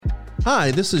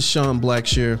Hi, this is Sean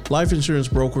Blackshear, life insurance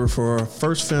broker for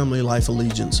First Family Life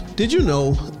Allegiance. Did you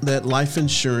know that life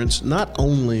insurance not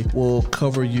only will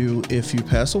cover you if you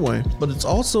pass away, but it's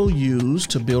also used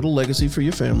to build a legacy for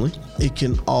your family? It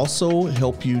can also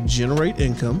help you generate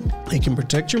income, it can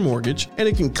protect your mortgage, and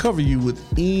it can cover you with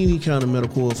any kind of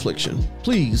medical affliction.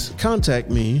 Please contact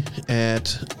me at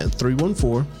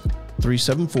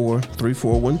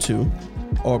 314-374-3412.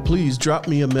 Or please drop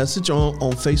me a message on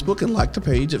Facebook and like the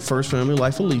page at First Family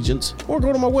Life Allegiance, or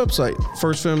go to my website,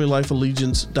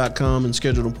 firstfamilylifeallegiance.com, and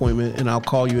schedule an appointment, and I'll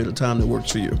call you at a time that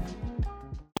works for you.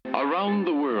 Around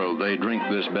the world, they drink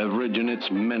this beverage in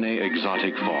its many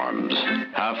exotic forms.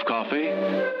 Half coffee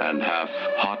and half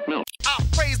hot milk. I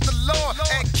praise the Lord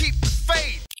and keep the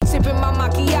faith. Sipping my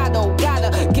macchiato,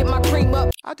 gotta get my cream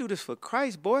up. I do this for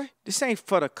Christ, boy. This ain't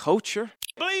for the culture.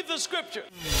 Believe the scripture.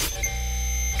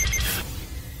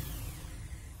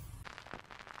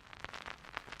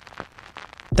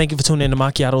 Thank you for tuning in to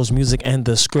Macchiato's Music and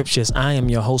the Scriptures. I am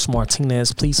your host,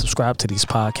 Martinez. Please subscribe to these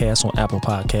podcasts on Apple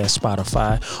Podcasts,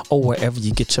 Spotify, or wherever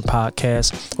you get your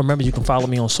podcasts. Remember, you can follow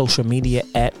me on social media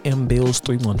at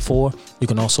mbills314. You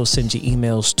can also send your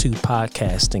emails to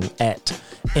podcasting at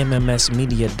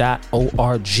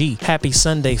mmsmedia.org. Happy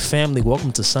Sunday, family.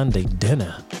 Welcome to Sunday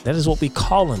Dinner. That is what we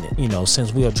calling it. You know,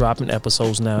 since we are dropping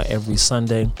episodes now every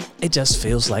Sunday, it just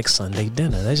feels like Sunday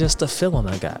dinner. That's just the feeling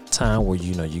I got. Time where,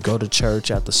 you know, you go to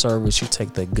church after service, you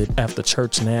take that good after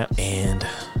church nap, and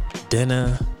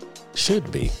dinner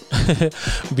should be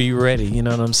ready, you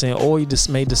know what I'm saying? Or you just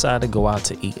may decide to go out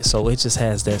to eat. So it just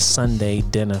has that Sunday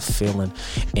dinner feeling,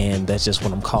 and that's just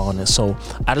what I'm calling it. So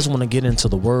I just want to get into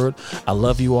the word. I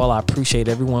love you all. I appreciate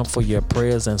everyone for your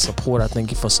prayers and support. I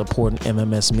thank you for supporting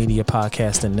MMS Media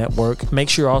Podcast and Network. Make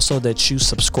sure also that you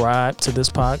subscribe to this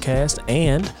podcast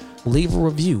and leave a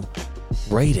review.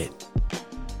 Rate it.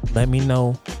 Let me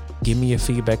know. Give me your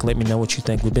feedback. Let me know what you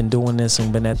think. We've been doing this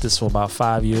and been at this for about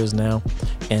 5 years now.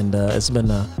 And it's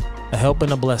been a help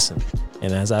and a blessing.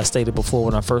 And as I stated before,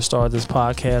 when I first started this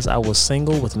podcast, I was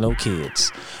single with no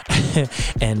kids.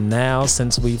 And now,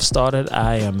 since we've started,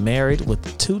 I am married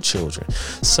with 2 children.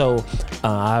 So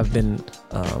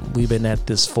we've been at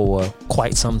this for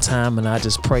quite some time. And I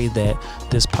just pray that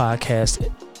this podcast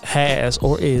has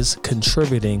or is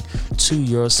contributing to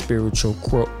your spiritual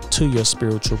growth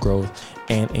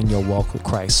and in your walk with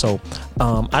Christ. So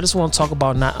I just want to talk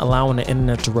about not allowing the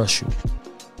internet to rush you.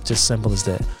 Just simple as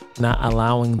that. Not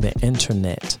allowing the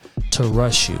internet to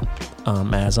rush you.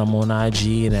 As I'm on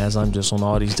IG and as I'm just on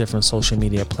all these different social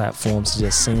media platforms, it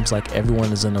just seems like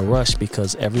everyone is in a rush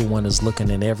because everyone is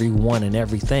looking at everyone and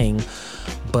everything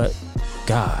but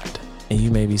God. And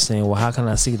you may be saying, well, how can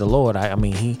I see the Lord? I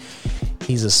mean,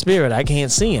 He's a spirit. I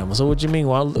can't see him. So what you mean?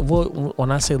 Well,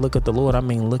 when I say look at the Lord, I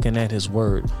mean looking at his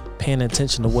word, paying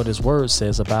attention to what his word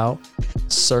says about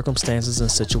circumstances and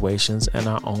situations in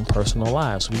our own personal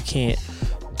lives. We can't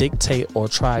dictate or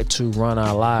try to run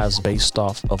our lives based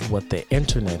off of what the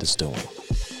internet is doing.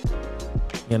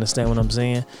 You understand what I'm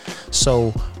saying?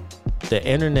 So the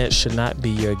internet should not be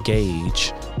your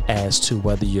gauge as to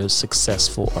whether you're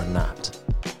successful or not.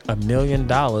 $1 million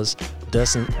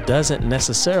doesn't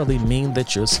necessarily mean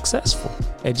that you're successful.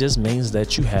 It just means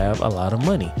that you have a lot of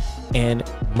money. And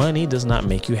money does not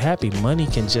make you happy. Money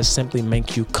can just simply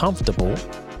make you comfortable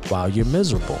while you're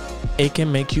miserable. It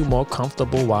can make you more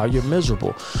comfortable while you're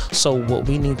miserable. So what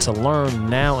we need to learn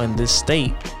now in this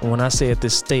state, when I say at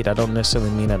this state, I don't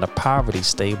necessarily mean at a poverty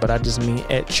state, but I just mean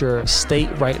at your state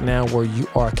right now where you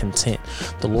are content.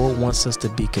 The Lord wants us to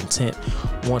be content,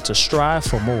 want to strive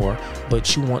for more,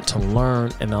 but you want to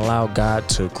learn and allow God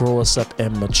to grow us up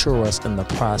and mature us in the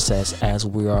process as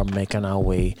we are making our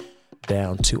way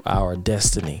down to our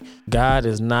destiny. God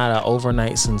is not an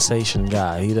overnight sensation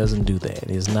God. He doesn't do that.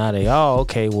 It's not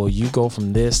you go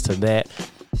from this to that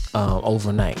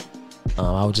overnight.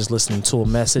 I was just listening to a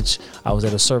message. I was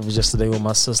at a service yesterday with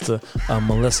my sister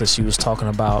Melissa. She was talking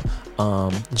about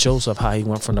Joseph, how he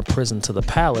went from the prison to the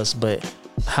palace, but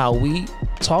how we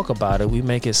talk about it, we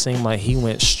make it seem like he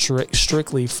went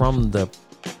strictly from the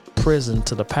prison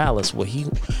to the palace, where he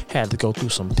had to go through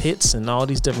some pits and all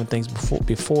these different things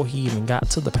before he even got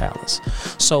to the palace.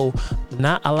 So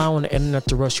not allowing the internet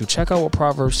to rush you. Check out what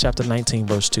Proverbs chapter 19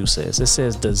 verse 2 says. It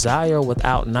says, desire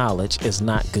without knowledge is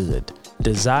not good.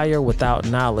 Desire without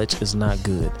knowledge is not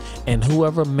good. And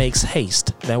whoever makes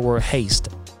haste, that word haste,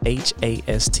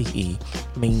 H-A-S-T-E,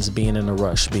 means being in a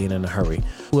rush, being in a hurry.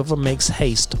 Whoever makes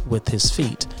haste with his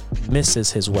feet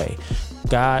misses his way.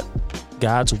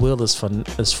 God's will is for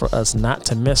us not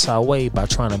to miss our way by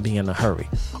trying to be in a hurry.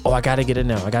 Oh, I got to get it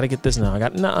now. I got to get this now.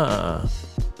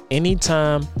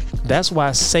 anytime, that's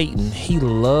why Satan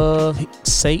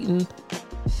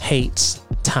hates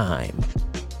time.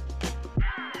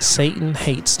 Satan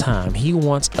hates time. He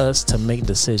wants us to make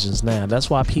decisions now. That's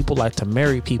why people like to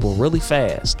marry people really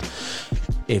fast.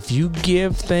 If you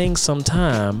give things some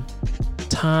time,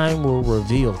 time will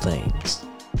reveal things.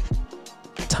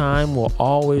 Time will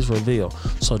always reveal.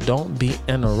 So don't be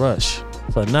in a rush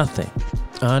for nothing.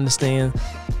 I understand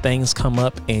things come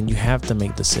up and you have to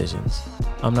make decisions.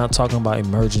 I'm not talking about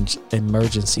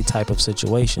emergency type of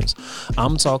situations.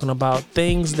 I'm talking about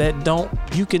things that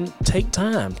you can take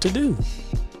time to do.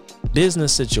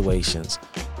 Business situations,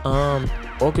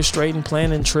 orchestrating,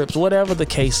 planning trips, whatever the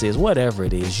case is, whatever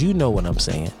it is, you know what I'm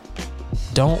saying.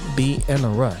 Don't be in a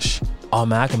rush. Oh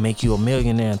man, I can make you a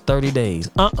millionaire in 30 days.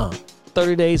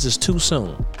 30 days is too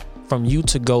soon from you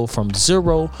to go from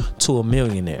 0 to a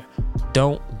millionaire.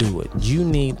 Don't do it. You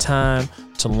need time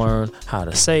to learn how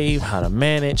to save, how to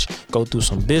manage, go through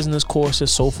some business courses,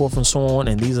 so forth and so on.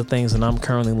 And these are things that I'm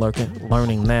currently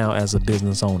learning now as a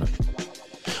business owner.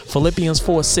 Philippians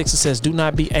 4:6, it says, do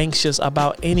not be anxious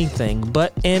about anything,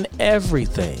 but in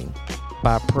everything,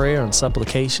 by prayer and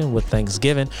supplication with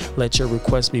thanksgiving, let your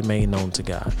requests be made known to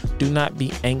God. Do not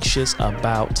be anxious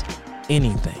about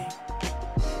anything.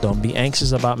 Don't be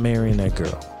anxious about marrying that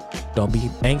girl. Don't be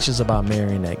anxious about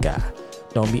marrying that guy.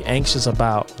 Don't be anxious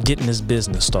about getting this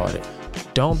business started.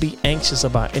 Don't be anxious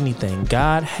about anything.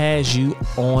 God has you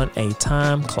on a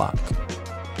time clock.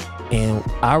 And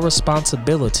our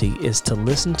responsibility is to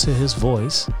listen to his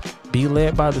voice, be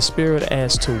led by the Spirit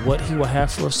as to what he will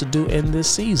have for us to do in this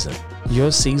season.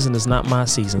 Your season is not my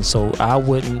season. So I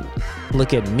wouldn't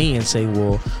look at me and say,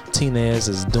 well, Tinez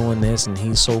is doing this and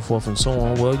he's so forth and so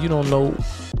on. Well, you don't know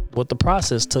what the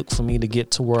process took for me to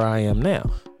get to where I am now,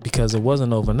 because it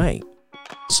wasn't overnight.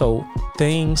 So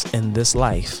things in this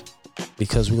life,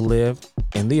 because we live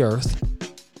in the earth,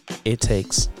 it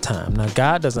takes time. Now,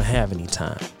 God doesn't have any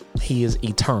time. He is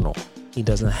eternal. He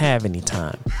doesn't have any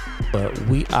time, but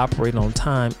we operate on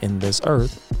time in this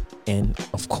earth. And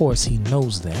of course he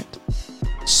knows that.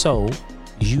 So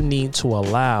you need to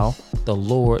allow the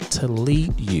Lord to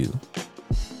lead you.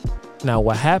 Now,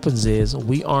 what happens is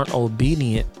we aren't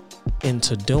obedient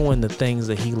into doing the things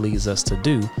that he leads us to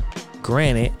do.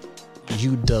 Granted,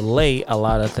 you delay a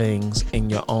lot of things in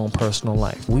your own personal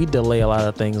life. We delay a lot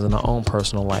of things in our own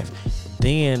personal life.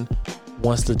 Then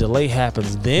once the delay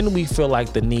happens, then we feel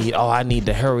like the need, I need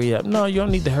to hurry up. No, you don't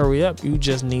need to hurry up. You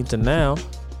just need to now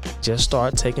just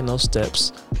start taking those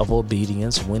steps of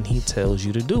obedience when he tells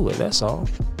you to do it. That's all.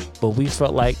 But we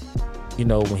felt like,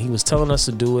 when he was telling us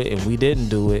to do it and we didn't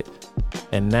do it,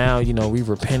 and now, we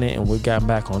repented and we got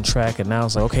back on track, and now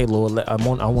it's like, okay, Lord, I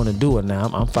want to do it now.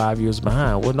 I'm 5 years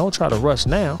behind. Well, don't try to rush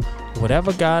now.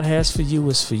 Whatever God has for you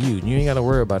is for you. You ain't got to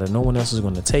worry about it. No one else is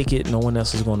going to take it. No one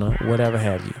else is going to whatever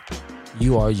have you.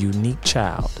 You are a unique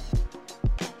child,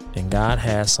 and God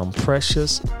has some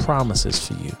precious promises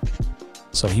for you.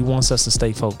 So he wants us to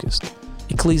stay focused.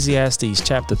 Ecclesiastes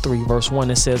chapter 3, verse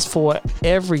 1, it says, for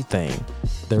everything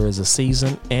there is a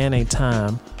season and a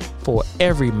time for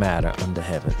every matter under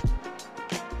heaven.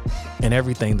 And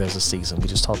everything there's a season. We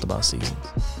just talked about seasons.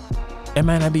 It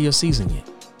might not be your season yet.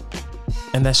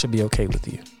 And that should be okay with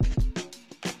you,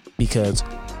 because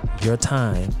your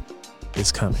time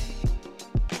is coming.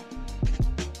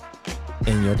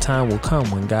 And your time will come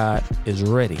when God is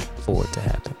ready for it to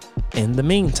happen. In the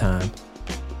meantime,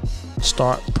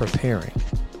 start preparing.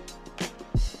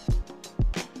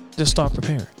 Just start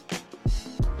preparing.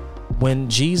 When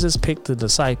Jesus picked the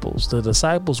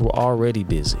disciples were already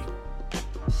busy.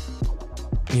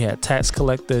 You had tax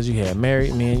collectors, you had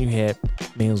married men, you had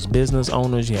business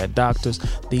owners, you had doctors.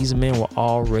 These men were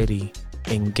already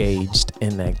engaged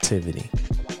in activity.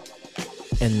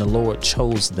 And the Lord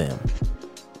chose them,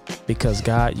 because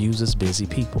God uses busy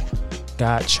people.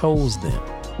 God chose them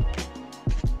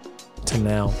to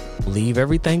now leave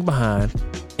everything behind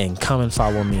and come and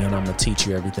follow me, and I'm going to teach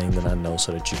you everything that I know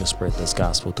so that you can spread this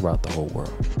gospel throughout the whole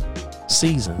world.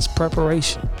 Seasons,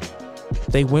 preparation.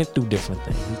 They went through different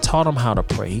things. He taught them how to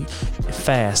pray,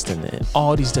 fasting, and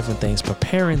all these different things,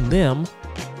 preparing them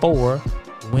for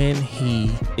when he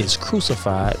is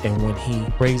crucified and when he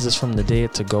raises from the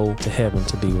dead to go to heaven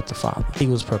to be with the Father. He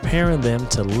was preparing them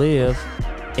to live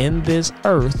in this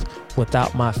earth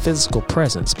without my physical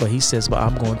presence. But he says, but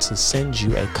I'm going to send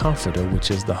you a comforter,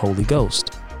 which is the Holy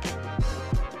Ghost.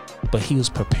 But he was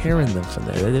preparing them for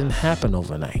that. It didn't happen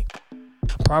overnight.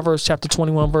 Proverbs chapter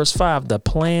 21, verse 5, the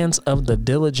plans of the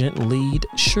diligent lead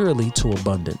surely to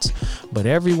abundance, but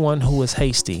everyone who is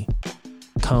hasty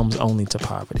comes only to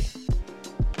poverty.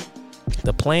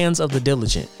 The plans of the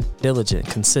diligent,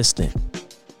 consistent,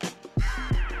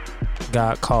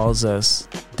 God calls us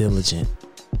diligent.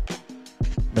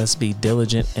 Let's be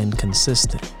diligent and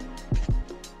consistent.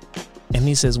 And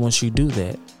he says once you do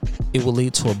that, it will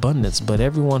lead to abundance. But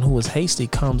everyone who is hasty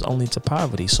comes only to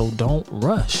poverty. So don't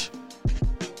rush.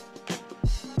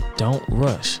 Don't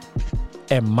rush.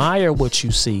 Admire what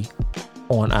you see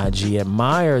on IG.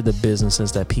 Admire the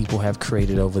businesses that people have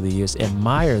created over the years.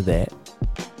 Admire that.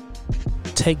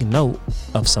 Take note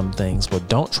of some things, but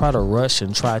don't try to rush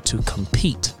and try to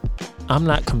compete. I'm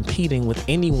not competing with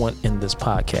anyone in this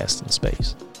podcasting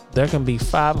space. There can be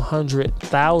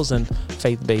 500,000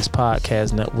 faith-based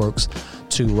podcast networks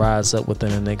to rise up within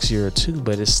the next year or two,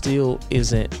 but it still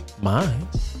isn't mine.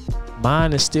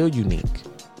 Mine is still unique.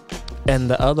 And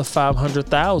the other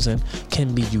 500,000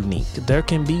 can be unique. There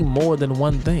can be more than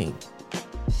one thing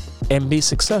and be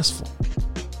successful.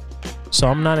 So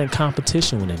I'm not in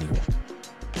competition with anyone.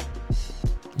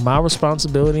 My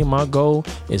responsibility, my goal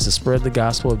is to spread the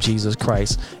gospel of Jesus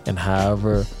Christ and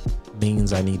however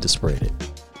means I need to spread it.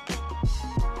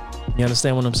 You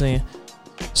understand what I'm saying?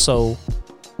 So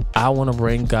I want to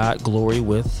bring God glory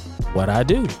with what I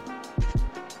do.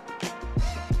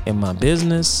 In my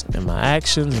business, in my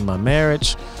actions, in my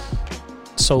marriage,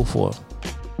 so forth.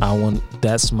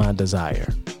 That's my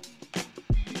desire.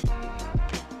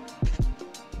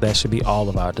 That should be all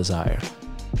of our desire.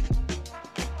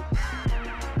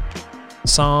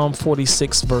 Psalm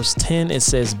 46 verse 10, it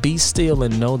says, "Be still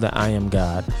and know that I am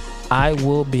God. I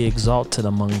will be exalted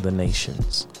among the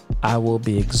nations. I will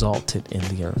be exalted in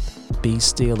the earth. Be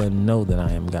still and know that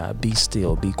I am God." Be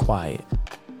still, be quiet.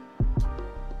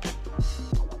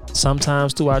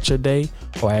 Sometimes throughout your day,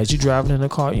 or as you're driving in the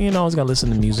car, you always got to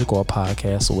listen to music or a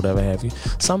podcast or whatever have you.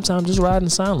 Sometimes just ride in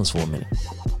silence for a minute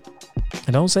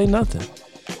and don't say nothing.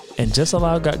 And just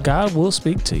allow God will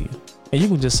speak to you. And you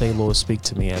can just say, "Lord, speak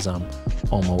to me as I'm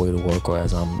on my way to work or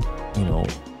as I'm,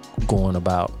 going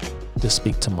about. Just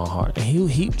speak to my heart." And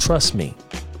he trust me,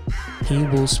 he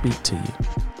will speak to you.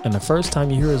 And the first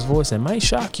time you hear his voice, it might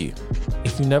shock you.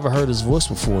 If you never heard his voice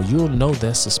before, you'll know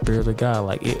that's the Spirit of God.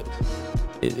 Like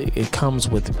it comes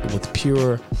with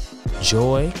pure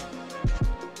joy,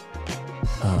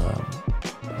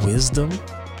 wisdom,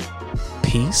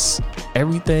 peace,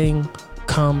 everything.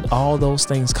 All those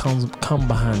things come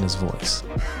behind his voice.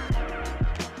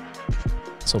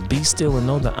 So be still and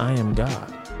know that I am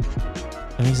God.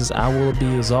 And he says, I will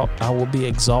be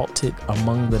exalted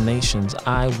among the nations.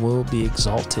 I will be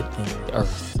exalted in the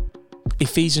earth.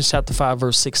 Ephesians chapter 5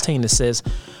 verse 16, it says,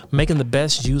 "Making the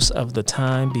best use of the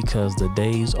time because the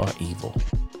days are evil."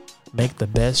 Make the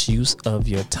best use of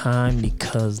your time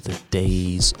because the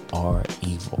days are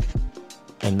evil.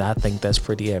 And I think that's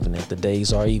pretty evident. The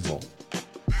days are evil.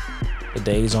 The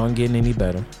days aren't getting any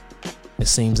better. It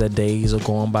seems that days are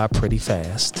going by pretty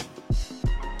fast.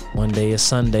 One day is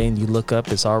Sunday and you look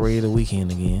up, it's already the weekend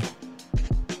again.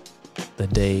 The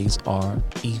days are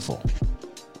evil.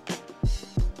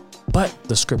 But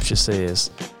the scripture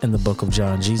says in the book of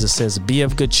John, Jesus says, "Be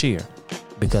of good cheer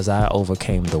because I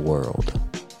overcame the world."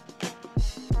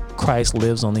 Christ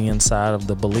lives on the inside of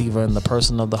the believer in the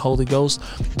person of the Holy Ghost.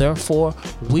 Therefore,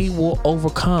 we will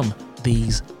overcome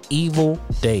these evil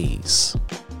days.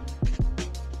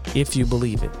 If you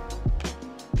believe it.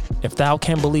 If thou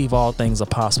can believe, all things are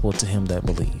possible to him that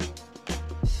believe.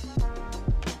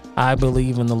 I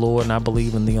believe in the Lord, and I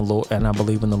believe in the Lord, and I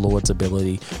believe in the Lord's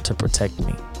ability to protect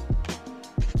me.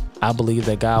 I believe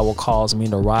that God will cause me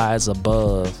to rise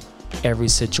above every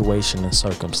situation and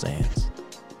circumstance.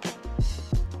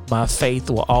 My faith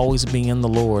will always be in the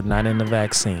Lord, not in the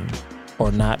vaccine,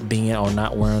 or not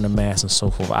wearing a mask and so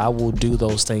forth. I will do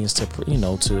those things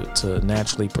to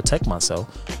naturally protect myself,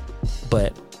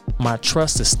 but my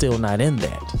trust is still not in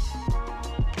that.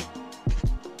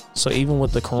 So even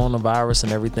with the coronavirus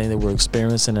and everything that we're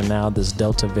experiencing, and now this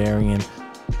Delta variant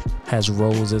has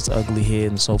rose its ugly head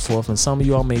and so forth, and some of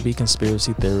you all may be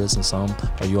conspiracy theorists, and some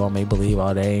of you all may believe,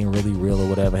 oh, they ain't really real or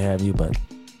whatever have you, but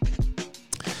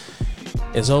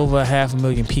it's over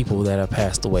 500,000 people that have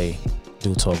passed away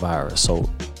due to a virus. So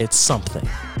it's something.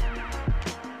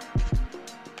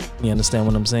 You understand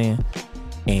what I'm saying?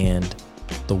 And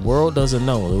the world doesn't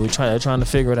know. They're trying to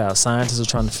figure it out. Scientists are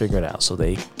trying to figure it out. So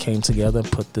they came together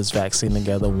and put this vaccine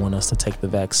together, want us to take the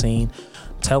vaccine,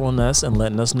 telling us and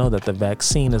letting us know that the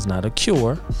vaccine is not a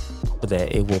cure, but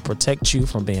that it will protect you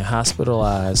from being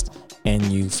hospitalized and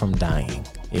you from dying.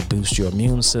 It boosts your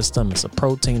immune system. It's a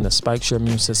protein that spikes your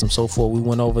immune system, so forth. We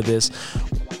went over this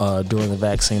during the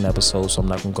vaccine episode, so I'm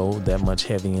not going to go that much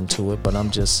heavy into it, but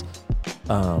I'm just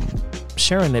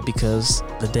sharing it because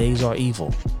the days are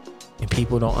evil and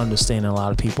people don't understand. A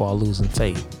lot of people are losing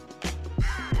faith.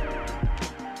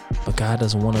 But God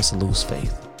doesn't want us to lose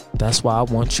faith. That's why I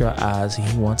want your eyes.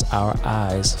 He wants our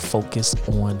eyes focused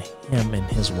on him and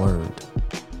his word.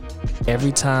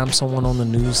 Every time someone on the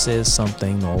news says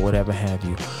something or whatever have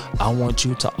you, I want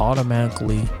you to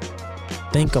automatically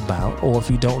think about, or if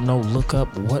you don't know, look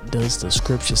up what does the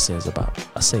scripture say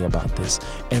about this,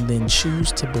 and then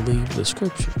choose to believe the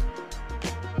scripture.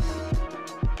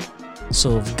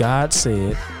 So if God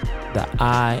said that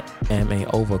I am an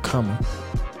overcomer,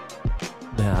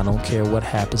 then I don't care what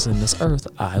happens in this earth,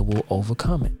 I will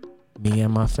overcome it. Me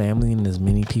and my family and as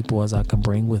many people as I can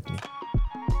bring with me,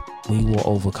 we will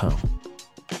overcome.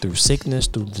 Through sickness,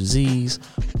 through disease,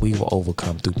 we will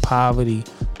overcome. Through poverty,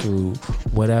 through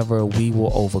whatever, we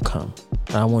will overcome.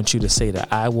 And I want you to say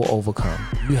that I will overcome.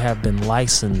 You have been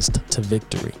licensed to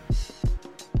victory.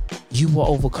 You will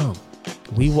overcome.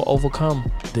 We will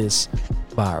overcome this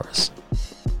virus.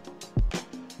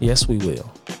 Yes, we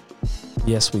will.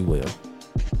 Yes, we will.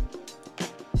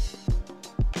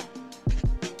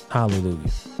 Hallelujah.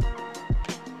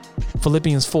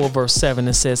 Philippians 4 verse 7,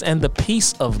 it says, and the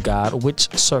peace of God,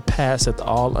 which surpasseth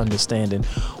all understanding,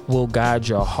 will guide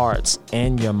your hearts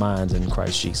and your minds in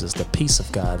Christ Jesus. The peace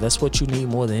of God. That's what you need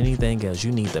more than anything else.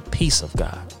 You need the peace of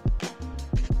God.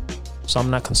 So I'm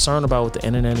not concerned about what the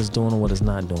internet is doing or what it's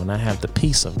not doing. I have the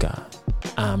peace of God.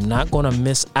 I'm not going to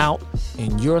miss out,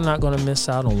 and you're not going to miss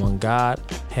out on what God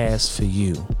has for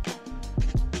you.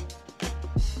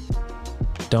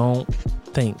 Don't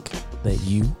think that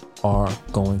you are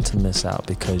going to miss out,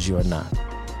 because you're not.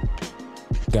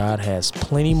 God has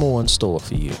plenty more in store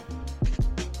for you.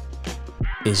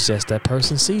 It's just that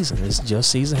person's season. Your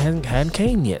season hadn't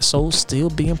came yet. So still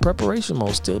be in preparation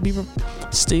mode. Still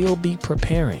be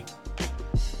preparing.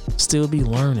 Still be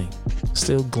learning.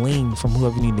 Still glean from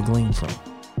whoever you need to glean from.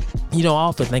 You know, I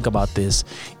often think about this,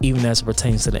 even as it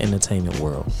pertains to the entertainment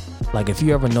world. Like, if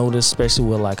you ever notice, especially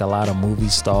with like a lot of movie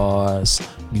stars,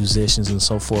 musicians and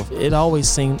so forth, it always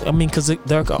seems, because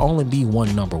there can only be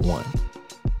one number one.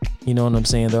 You know what I'm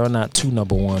saying? There are not two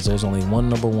number ones. There's only one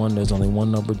number one. There's only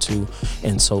one number two,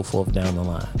 and so forth down the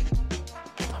line.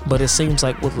 But it seems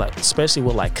like especially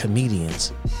with like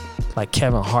comedians, like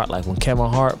Kevin Hart, like when Kevin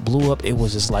Hart blew up, it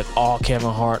was just like all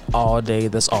Kevin Hart all day.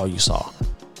 That's all you saw.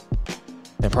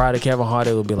 And prior to Kevin Hart,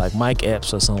 it would be like Mike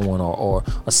Epps or someone, or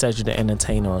a Cedric the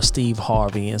Entertainer, or Steve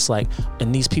Harvey. And it's like,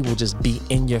 and these people just be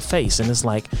in your face. And it's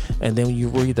like, and then when you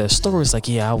read their stories, like,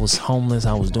 yeah, I was homeless,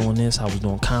 I was doing this, I was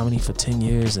doing comedy for 10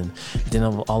 years. And then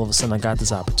all of a sudden I got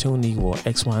this opportunity, or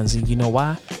X, Y, and Z. You know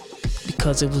why?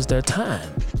 Because it was their time.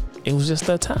 It was just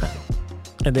their time.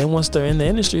 And then once they're in the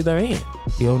industry, they're in.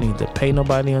 You don't need to pay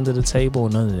nobody under the table or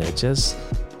none of that. Just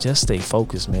stay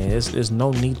focused, man. There's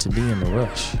no need to be in the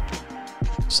rush.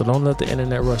 So don't let the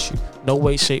internet rush you. No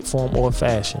way, shape, form, or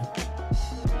fashion.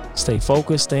 Stay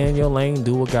focused, stay in your lane,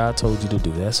 do what God told you to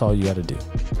do. That's all you got to do.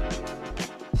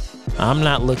 I'm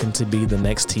not looking to be the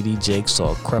next TD Jakes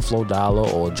or Creflo Dollar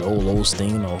or Joel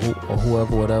Osteen or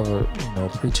whoever, whatever,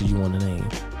 preacher you want to name.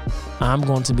 I'm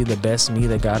going to be the best me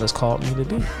that God has called me to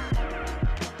be.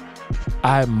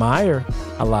 I admire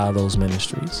a lot of those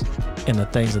ministries and the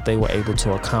things that they were able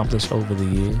to accomplish over the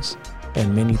years,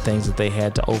 and many things that they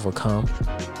had to overcome,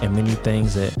 and many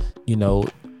things that,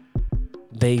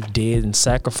 they did and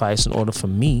sacrificed in order for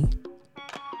me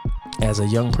as a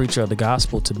young preacher of the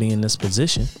gospel to be in this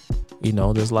position.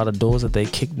 There's a lot of doors that they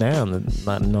kicked down, and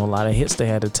a lot of hits they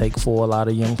had to take for a lot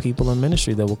of young people in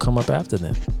ministry that will come up after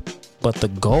them. But the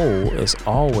goal is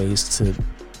always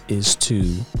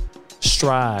to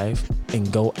strive and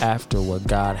go after what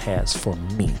God has for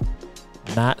me,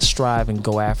 not strive and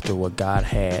go after what God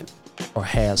had or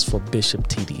has for Bishop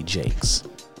T.D. Jakes.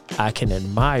 I can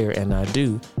admire, and I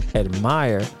do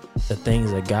admire, the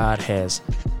things that God has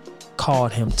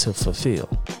called him to fulfill,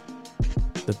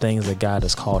 the things that God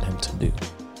has called him to do.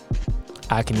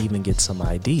 I can even get some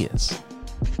ideas.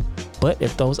 But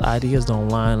if those ideas don't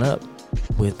line up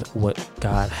with what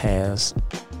God has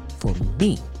for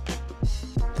me,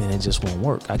 then it just won't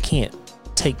work. I can't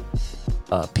take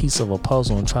a piece of a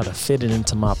puzzle and try to fit it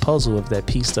into my puzzle if that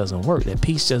piece doesn't work. That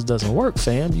piece just doesn't work,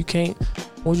 fam. You can't.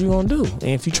 What you gonna do? And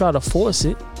if you try to force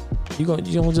it, you're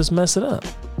gonna just mess it up.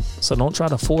 So don't try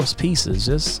to force pieces.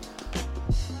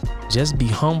 Just be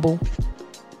humble,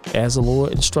 as the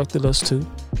Lord instructed us to.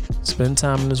 Spend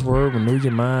time in His Word, renew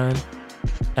your mind.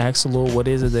 Ask the Lord what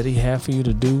is it that He has for you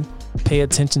to do. Pay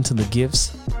attention to the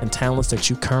gifts and talents that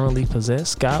you currently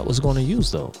possess. God was going to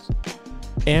use those.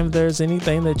 And if there's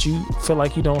anything that you feel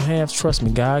like you don't have, trust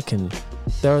me, God can.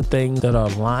 There are things that are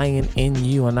lying in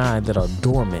you and I that are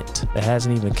dormant, that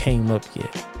hasn't even came up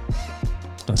yet.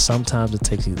 And sometimes it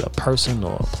takes either a person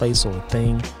or a place or a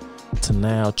thing to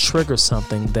now trigger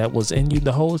something that was in you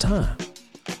the whole time.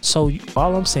 So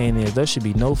all I'm saying is there should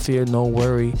be no fear, no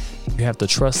worry. You have to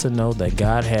trust and know that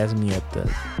God has me at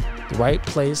the right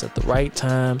place at the right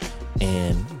time.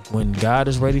 And when God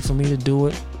is ready for me to do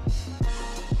it,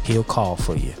 he'll call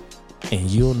for you. And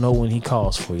you'll know when he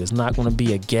calls for you. It's not going to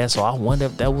be a guess or I wonder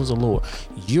if that was the Lord.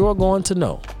 You're going to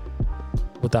know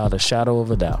without a shadow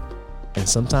of a doubt. And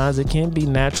sometimes it can be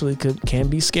naturally can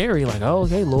be scary. Like, oh,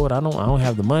 okay, Lord, I don't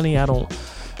have the money. I don't know.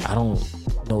 I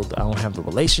don't have the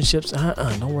relationships.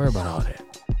 Don't worry about all that.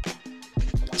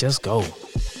 Just go.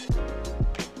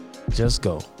 Just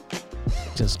go.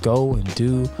 Just go and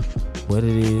do what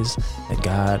it is that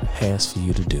God has for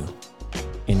you to do.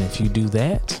 And if you do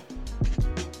that,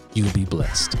 you'll be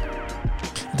blessed.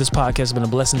 This podcast has been a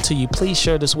blessing to you. Please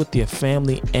share this with your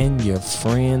family and your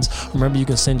friends. Remember, you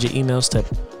can send your emails to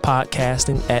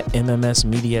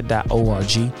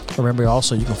podcasting@mmsmedia.org. Remember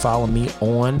also, you can follow me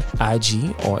on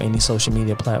IG or any social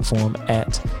media platform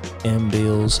at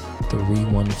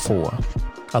mbills314.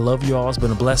 I love you all. It's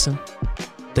been a blessing.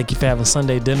 Thank you for having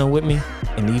Sunday dinner with me.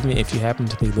 And even if you happen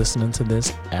to be listening to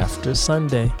this after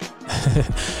Sunday,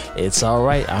 it's all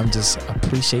right. I'm just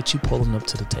appreciate you pulling up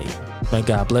to the table. May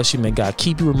God bless you. May God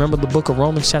keep you. Remember the book of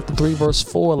Romans chapter 3, verse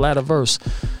 4, latter verse.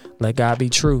 Let God be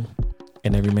true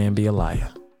and every man be a liar.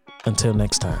 Until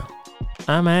next time,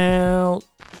 I'm out.